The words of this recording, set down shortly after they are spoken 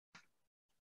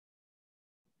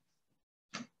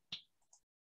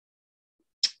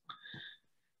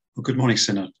Well, good morning,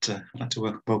 Synod. I'd like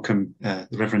to welcome the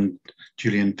Revd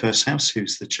Julian Pursehouse,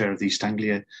 who's the chair of the East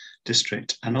Anglia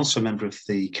District and also a member of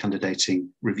the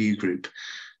candidating review group.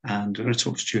 And we're going to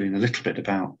talk to Julian a little bit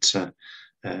about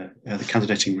the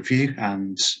candidating review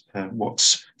and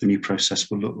what the new process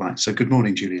will look like. So good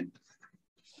morning, Julian.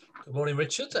 Good morning,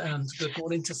 Richard, and good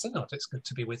morning to Synod. It's good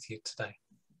to be with you today.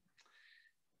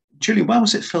 Julian, why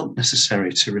was it felt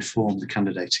necessary to reform the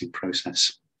candidating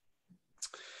process?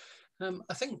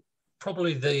 I think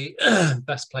probably the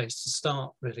best place to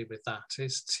start really with that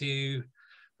is to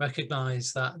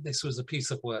recognise that this was a piece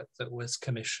of work that was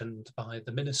commissioned by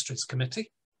the Ministries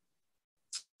Committee.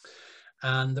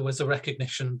 And there was a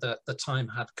recognition that the time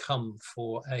had come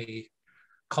for a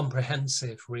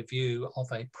comprehensive review of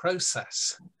a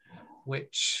process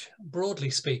which, broadly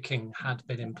speaking, had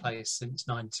been in place since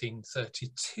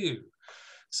 1932.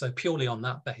 So purely on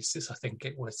that basis, I think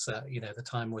it was, the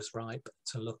time was ripe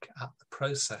to look at the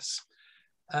process.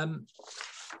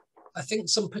 I think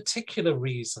some particular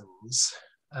reasons,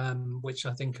 which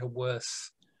I think are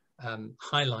worth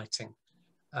highlighting.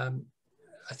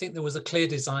 I think there was a clear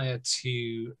desire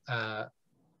to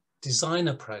design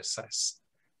a process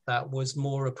that was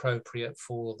more appropriate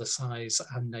for the size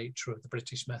and nature of the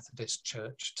British Methodist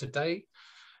Church today,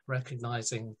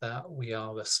 recognising that we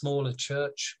are a smaller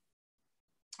church,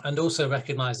 and also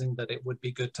recognising that it would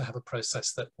be good to have a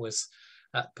process that was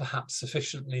perhaps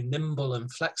sufficiently nimble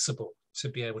and flexible to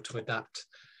be able to adapt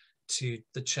to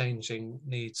the changing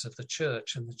needs of the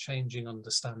church and the changing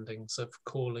understandings of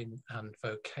calling and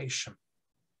vocation.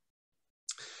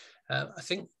 I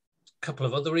think a couple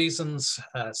of other reasons.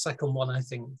 Second one, I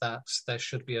think that there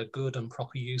should be a good and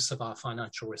proper use of our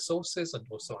financial resources and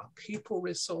also our people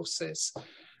resources,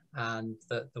 and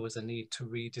that there was a need to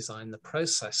redesign the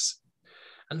process.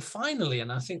 And finally,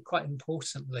 and I think quite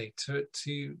importantly,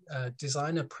 to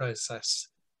design a process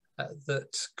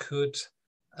that could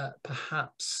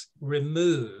perhaps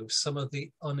remove some of the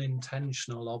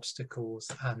unintentional obstacles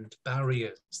and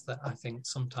barriers that I think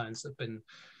sometimes have been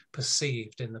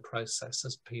perceived in the process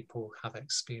as people have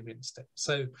experienced it.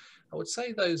 So I would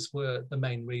say those were the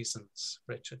main reasons,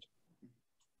 Richard.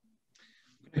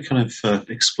 We kind of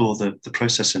explore the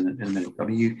process in a minute. I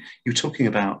mean, you're talking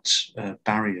about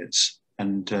barriers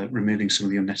and removing some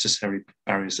of the unnecessary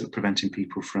barriers that are preventing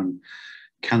people from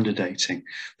candidating.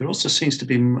 There also seems to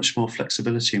be much more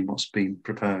flexibility in what's being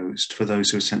proposed for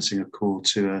those who are sensing a call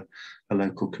to a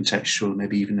local contextual,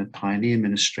 maybe even a pioneer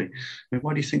ministry. I mean,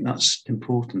 why do you think that's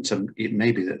important? And it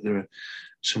may be that there are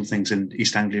some things in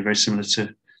East Anglia very similar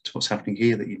to what's happening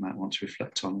here that you might want to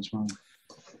reflect on as well.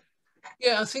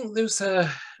 Yeah, I think there's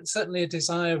certainly a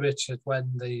desire, Richard,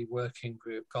 when the working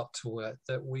group got to work,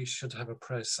 that we should have a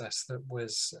process that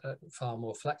was far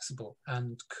more flexible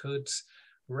and could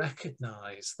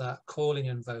recognise that calling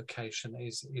and vocation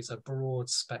is a broad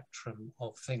spectrum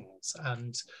of things,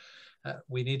 and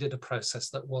we needed a process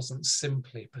that wasn't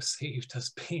simply perceived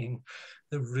as being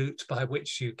the route by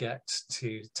which you get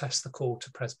to test the call to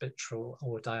presbyteral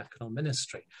or diaconal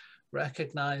ministry,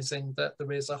 recognising that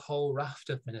there is a whole raft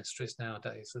of ministries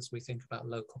nowadays as we think about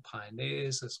local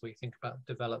pioneers, as we think about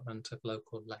development of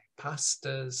local lay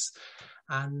pastors,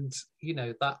 and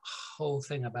that whole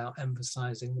thing about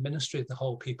emphasising the ministry of the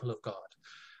whole people of God,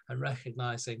 and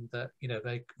recognising that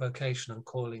vocation and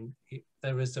calling,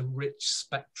 there is a rich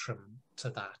spectrum to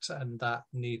that, and that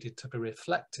needed to be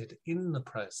reflected in the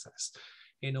process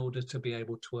in order to be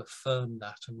able to affirm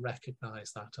that and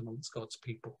recognise that amongst God's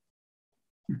people.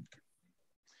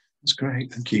 That's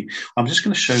great, thank you. I'm just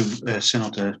going to show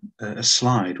Synod a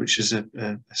slide, which is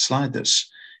a slide that's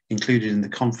included in the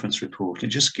conference report. It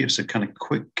just gives a kind of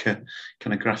quick kind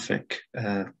of graphic,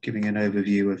 giving an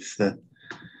overview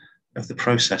of the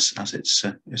process as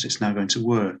it's now going to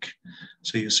work.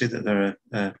 So you'll see that there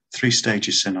are 3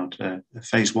 stages, Synod.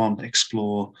 Phase 1,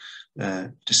 explore,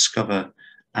 discover,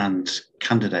 and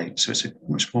candidate. So it's a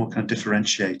much more kind of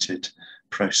differentiated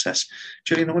process.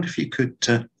 Julian, I wonder if you could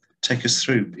take us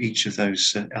through each of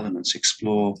those elements: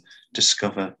 explore,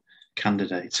 discover,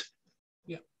 candidate.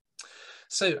 Yeah.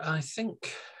 So I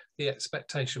think the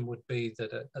expectation would be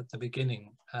that at the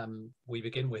beginning, we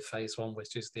begin with phase 1,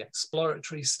 which is the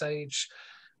exploratory stage,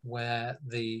 where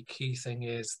the key thing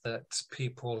is that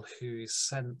people who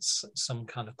sense some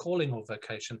kind of calling or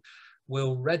vocation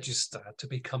will register to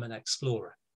become an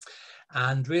explorer.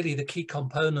 And really the key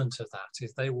component of that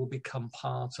is they will become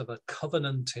part of a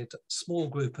covenanted small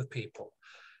group of people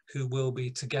who will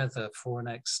be together for an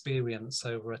experience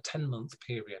over a 10-month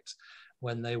period,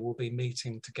 when they will be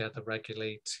meeting together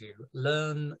regularly to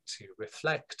learn, to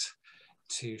reflect,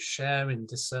 to share in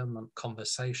discernment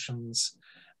conversations,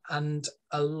 And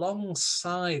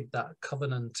alongside that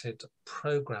covenanted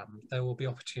programme, there will be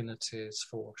opportunities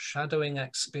for shadowing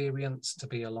experience to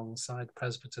be alongside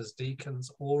presbyters,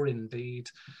 deacons, or indeed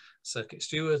circuit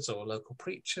stewards or local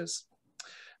preachers.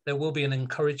 There will be an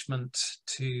encouragement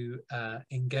to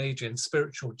engage in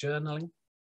spiritual journaling.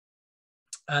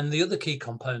 And the other key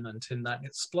component in that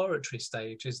exploratory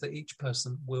stage is that each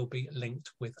person will be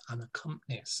linked with an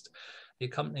accompanist. The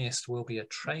accompanist will be a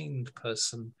trained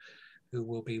person who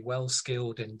will be well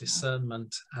skilled in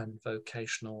discernment and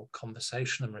vocational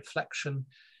conversation and reflection.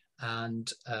 And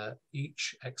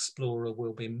each explorer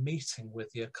will be meeting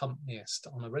with the accompanist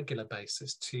on a regular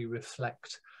basis to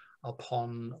reflect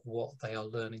upon what they are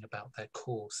learning about their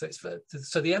course.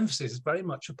 So the emphasis is very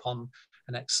much upon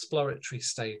an exploratory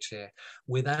stage here,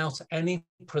 without any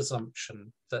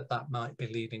presumption that that might be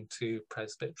leading to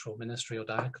presbyteral ministry or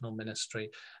diaconal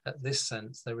ministry. At this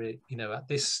sense, there is, at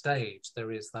this stage,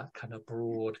 there is that kind of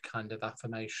broad kind of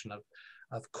affirmation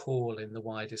of call in the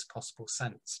widest possible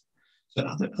sense. So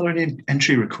are there any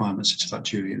entry requirements to that,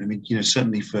 Julian? I mean,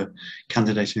 certainly for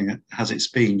candidating as it's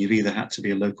been, you've either had to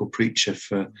be a local preacher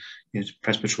for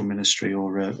presbyteral ministry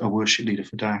or a worship leader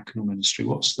for diaconal ministry.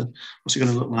 What's it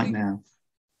going to look like now?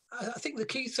 I think the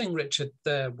key thing, Richard,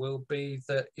 there will be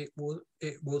that it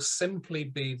will simply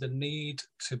be the need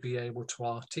to be able to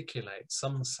articulate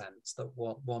some sense that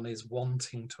what one is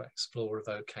wanting to explore a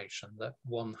vocation, that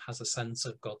one has a sense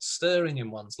of God stirring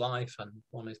in one's life and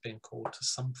one is being called to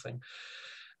something.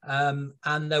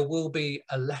 And there will be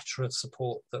a letter of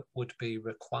support that would be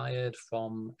required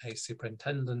from a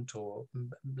superintendent or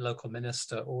local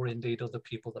minister, or indeed other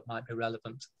people that might be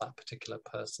relevant to that particular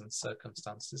person's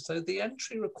circumstances. So the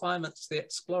entry requirements to the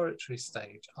exploratory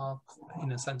stage are,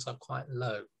 in a sense, are quite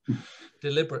low,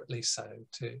 deliberately so,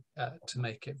 to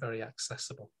make it very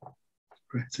accessible.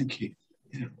 Great, thank you.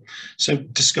 Yeah. So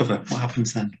discover, what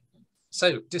happens then?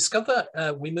 So discover,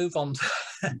 we move on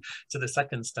to the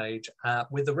second stage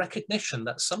with the recognition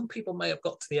that some people may have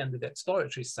got to the end of the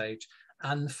exploratory stage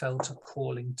and felt a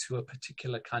calling to a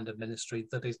particular kind of ministry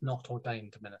that is not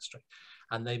ordained ministry.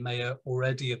 And they may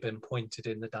already have been pointed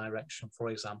in the direction, for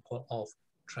example, of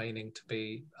training to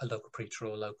be a local preacher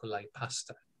or a local lay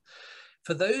pastor.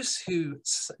 For those who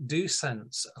do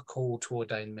sense a call to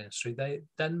ordained ministry, they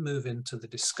then move into the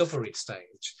discovery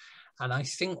stage. And I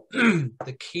think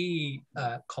the key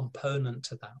component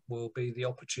to that will be the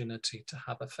opportunity to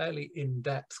have a fairly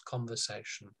in-depth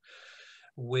conversation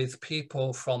with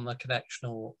people from the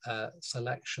connectional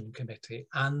selection committee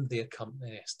and the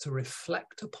accompanist to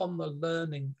reflect upon the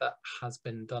learning that has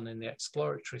been done in the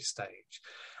exploratory stage,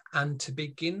 and to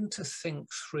begin to think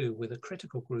through with a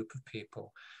critical group of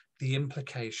people the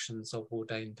implications of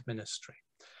ordained ministry.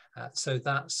 So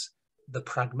that's the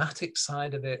pragmatic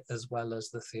side of it, as well as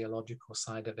the theological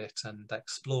side of it, and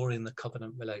exploring the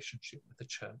covenant relationship with the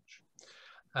church.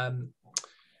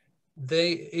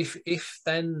 If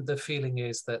then the feeling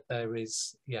is that there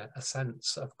is a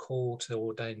sense of call to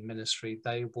ordained ministry,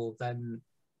 they will then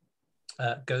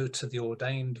go to the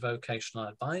ordained vocational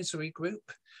advisory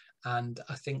group. And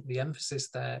I think the emphasis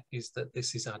there is that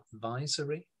this is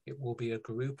advisory. It will be a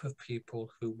group of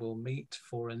people who will meet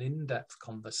for an in-depth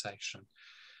conversation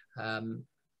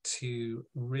to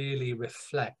really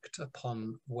reflect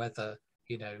upon whether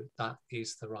that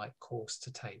is the right course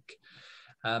to take.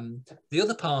 The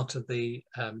other part of the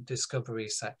discovery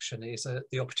section is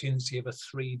the opportunity of a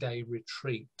 3-day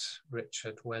retreat,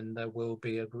 Richard, when there will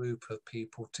be a group of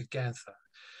people together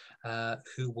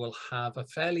who will have a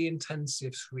fairly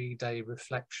intensive 3-day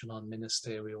reflection on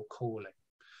ministerial calling.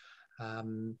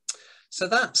 So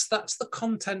that's the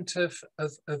content of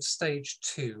stage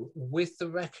 2, with the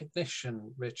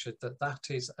recognition, Richard, that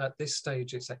is at this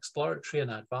stage it's exploratory and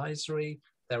advisory.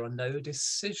 There are no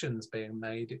decisions being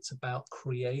made. It's about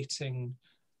creating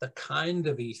the kind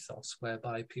of ethos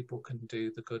whereby people can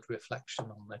do the good reflection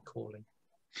on their calling.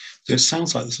 So it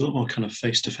sounds like there's a lot more kind of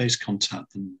face-to-face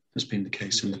contact than has been the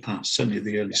case in the past, certainly at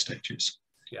the early stages.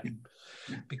 Yeah.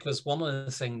 Because one of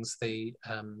the things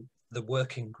the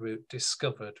working group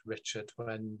discovered, Richard,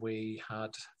 when we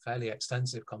had fairly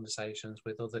extensive conversations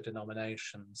with other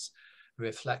denominations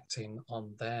reflecting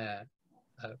on their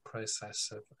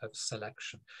process of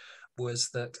selection, was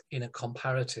that in a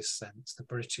comparative sense, the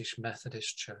British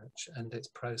Methodist Church and its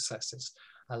processes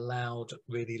allowed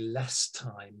really less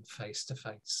time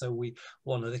face-to-face. So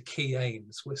one of the key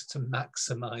aims was to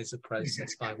maximise the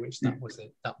process by which that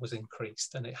was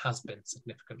increased, and it has been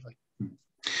significantly.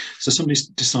 So somebody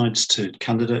decides to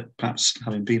candidate, perhaps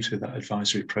having been through that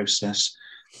advisory process,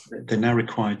 they're now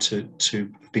required to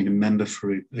have been a member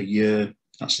for a year.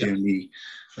 That's the only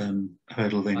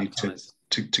hurdle they need to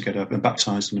to get up and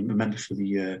baptised and a member for the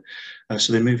year.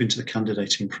 So they move into the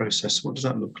candidating process. What does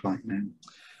that look like now?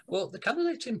 Well, the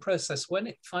candidating process, when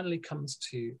it finally comes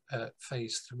to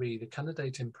phase 3, the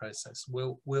candidating process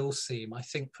will seem, I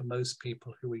think for most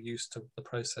people who are used to the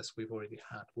process we've already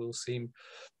had, will seem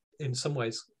in some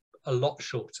ways a lot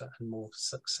shorter and more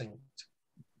succinct.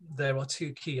 There are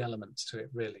 2 key elements to it,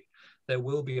 really. There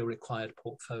will be a required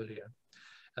portfolio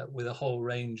with a whole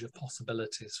range of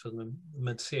possibilities for the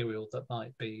material that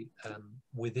might be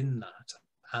within that,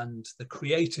 and the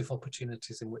creative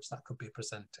opportunities in which that could be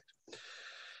presented.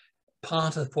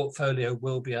 Part of the portfolio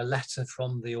will be a letter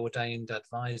from the ordained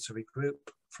advisory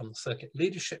group, from the circuit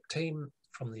leadership team,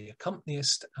 from the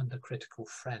accompanist, and a critical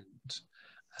friend.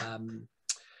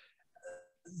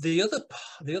 The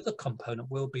other component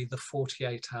will be the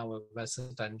 48-hour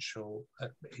residential,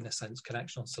 in a sense,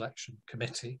 connectional selection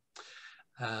committee,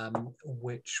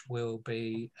 which will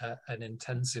be an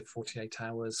intensive 48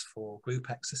 hours for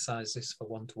group exercises, for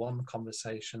one-to-one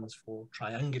conversations, for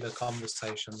triangular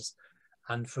conversations,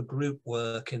 and for group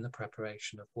work in the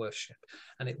preparation of worship.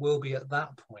 And it will be at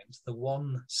that point, the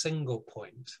one single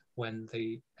point, when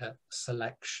the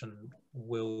selection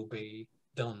will be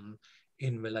done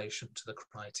in relation to the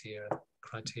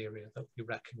criteria that we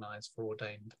recognise for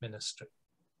ordained ministry.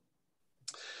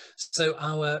 So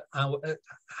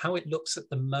how it looks at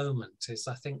the moment is,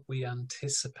 I think we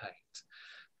anticipate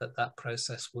that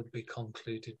process would be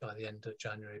concluded by the end of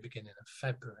January, beginning of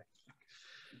February.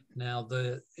 Now,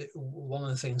 one of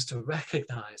the things to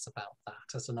recognise about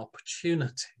that as an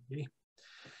opportunity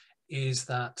is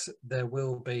that there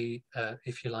will be,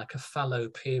 if you like, a fallow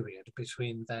period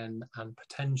between then and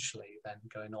potentially then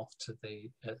going off to the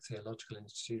theological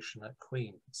institution at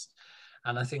Queen's.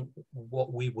 And I think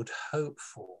what we would hope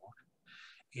for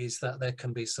is that there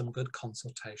can be some good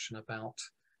consultation about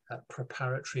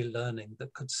preparatory learning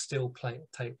that could still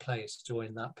take place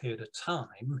during that period of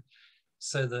time,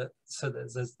 so that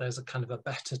there's a kind of a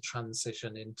better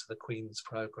transition into the Queen's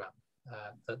programme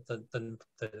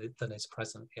than is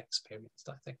presently experienced,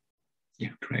 I think. Yeah,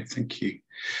 great, thank you.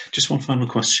 Just one final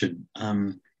question.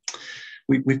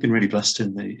 We've been really blessed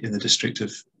in the district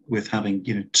with having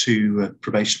 2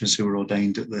 probationers who were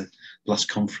ordained at the last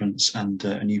conference, and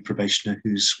a new probationer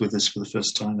who's with us for the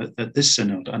first time at this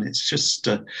synod. And it's just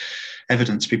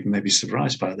evidence, people may be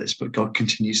surprised by this, but God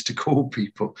continues to call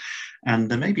people. And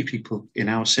there may be people in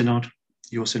our synod,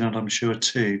 your synod I'm sure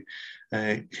too,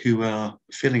 who are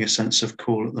feeling a sense of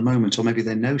call at the moment, or maybe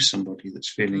they know somebody that's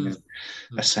feeling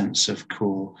a sense of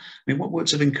call. I mean, what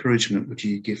words of encouragement would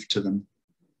you give to them?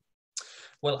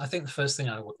 Well, I think the first thing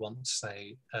I would want to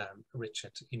say,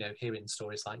 Richard, hearing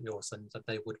stories like yours and that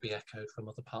they would be echoed from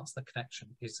other parts of the connection,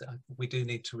 is we do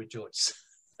need to rejoice.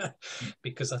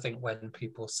 Because I think when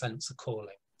people sense a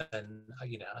calling, then,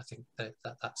 I think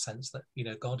that sense that,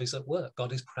 God is at work,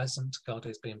 God is present, God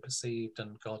is being perceived,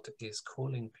 and God is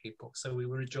calling people. So we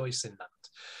will rejoice in that.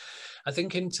 I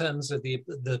think in terms of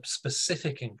the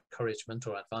specific encouragement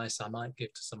or advice I might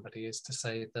give to somebody is to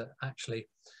say that actually,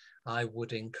 I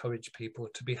would encourage people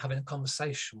to be having a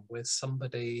conversation with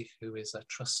somebody who is a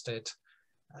trusted,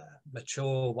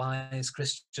 mature, wise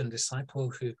Christian disciple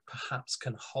who perhaps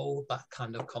can hold that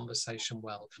kind of conversation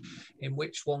well, in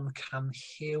which one can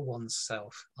hear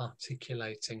oneself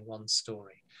articulating one's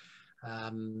story.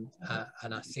 And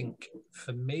I think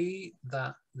for me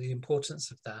that the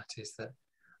importance of that is that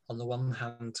on the one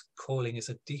hand, calling is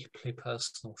a deeply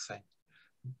personal thing.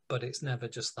 But it's never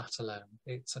just that alone.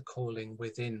 It's a calling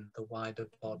within the wider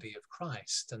body of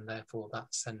Christ, and therefore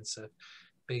that sense of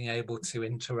being able to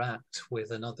interact with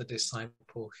another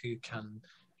disciple who can,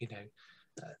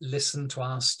 listen to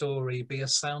our story, be a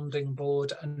sounding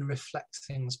board, and reflect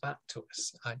things back to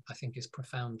us, I think is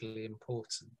profoundly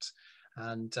important.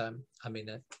 And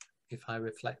if I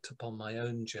reflect upon my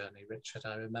own journey, Richard,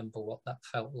 I remember what that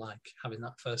felt like, having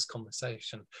that first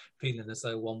conversation, feeling as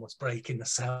though one was breaking the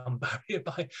sound barrier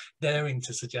by daring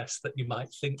to suggest that you might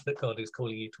think that God is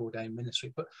calling you to ordain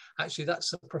ministry. But actually,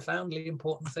 that's a profoundly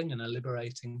important thing and a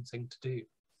liberating thing to do.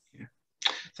 Yeah.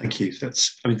 Thank you.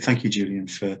 Thank you, Julian,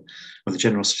 for the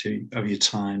generosity of your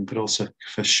time, but also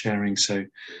for sharing so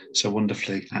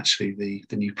wonderfully, actually,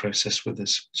 the new process with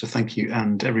us. So thank you,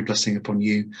 and every blessing upon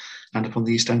you and upon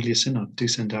the East Anglia Synod. Do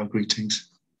send our greetings.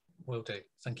 Will do.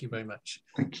 Thank you very much.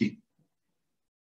 Thank you.